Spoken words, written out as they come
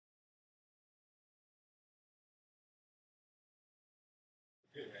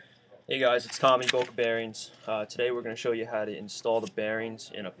Hey guys, it's Tommy, Boca Bearings. Today we're going to show you how to install the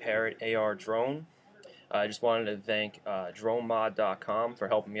bearings in a Parrot AR drone. I just wanted to thank dronemod.com for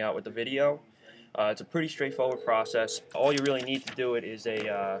helping me out with the video. It's a pretty straightforward process. All you really need to do it is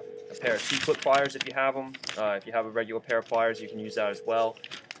a pair of C-clip pliers if you have them. If you have a regular pair of pliers, you can use that as well,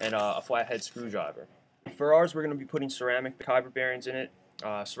 and a flathead screwdriver. For ours, we're going to be putting ceramic hybrid bearings in it.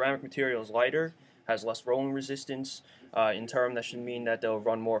 Ceramic material is lighter, has less rolling resistance. In turn, that should mean that they'll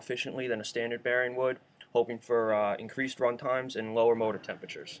run more efficiently than a standard bearing would, hoping for increased run times and lower motor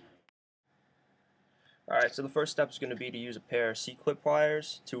temperatures. Alright, so the first step is going to be to use a pair of C-clip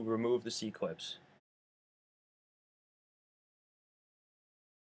pliers to remove the C-clips.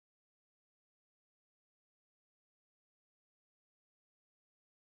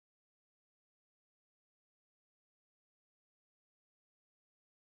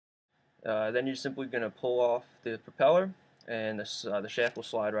 Then you're simply going to pull off the propeller, and the shaft will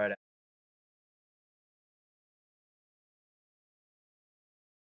slide right out.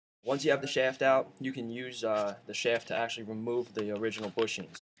 Once you have the shaft out, you can use the shaft to actually remove the original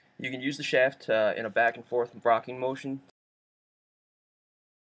bushings. You can use the shaft in a back and forth rocking motion,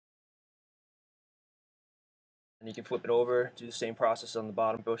 and you can flip it over, do the same process on the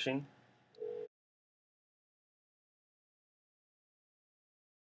bottom bushing.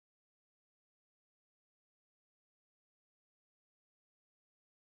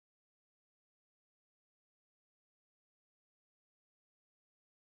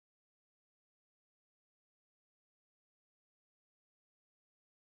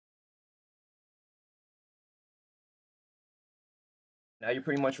 Now you're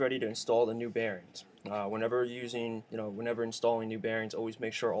pretty much ready to install the new bearings. Whenever installing new bearings, always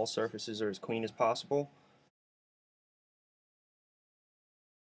make sure all surfaces are as clean as possible.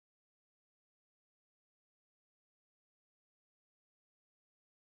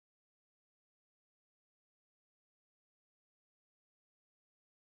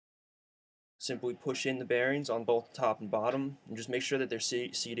 Simply push in the bearings on both the top and bottom, and just make sure that they're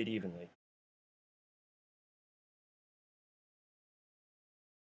seated evenly.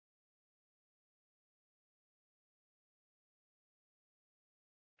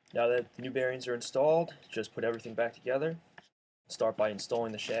 Now that the new bearings are installed, just put everything back together. Start by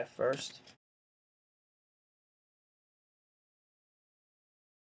installing the shaft first.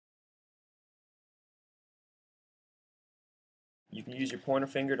 You can use your pointer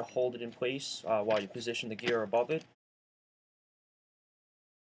finger to hold it in place while you position the gear above it.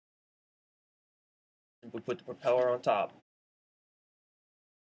 Simply put the propeller on top.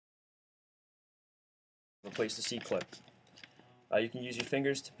 Replace the C-clip. You can use your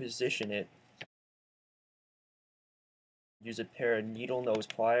fingers to position it. Use a pair of needle nose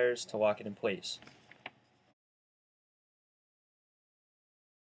pliers to lock it in place.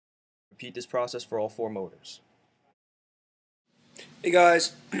 Repeat this process for all 4 motors. Hey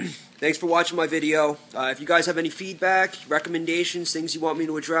guys, thanks for watching my video. If you guys have any feedback, recommendations, things you want me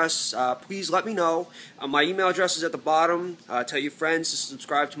to address, please let me know. My email address is at the bottom. Tell your friends to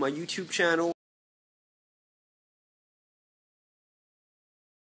subscribe to my YouTube channel.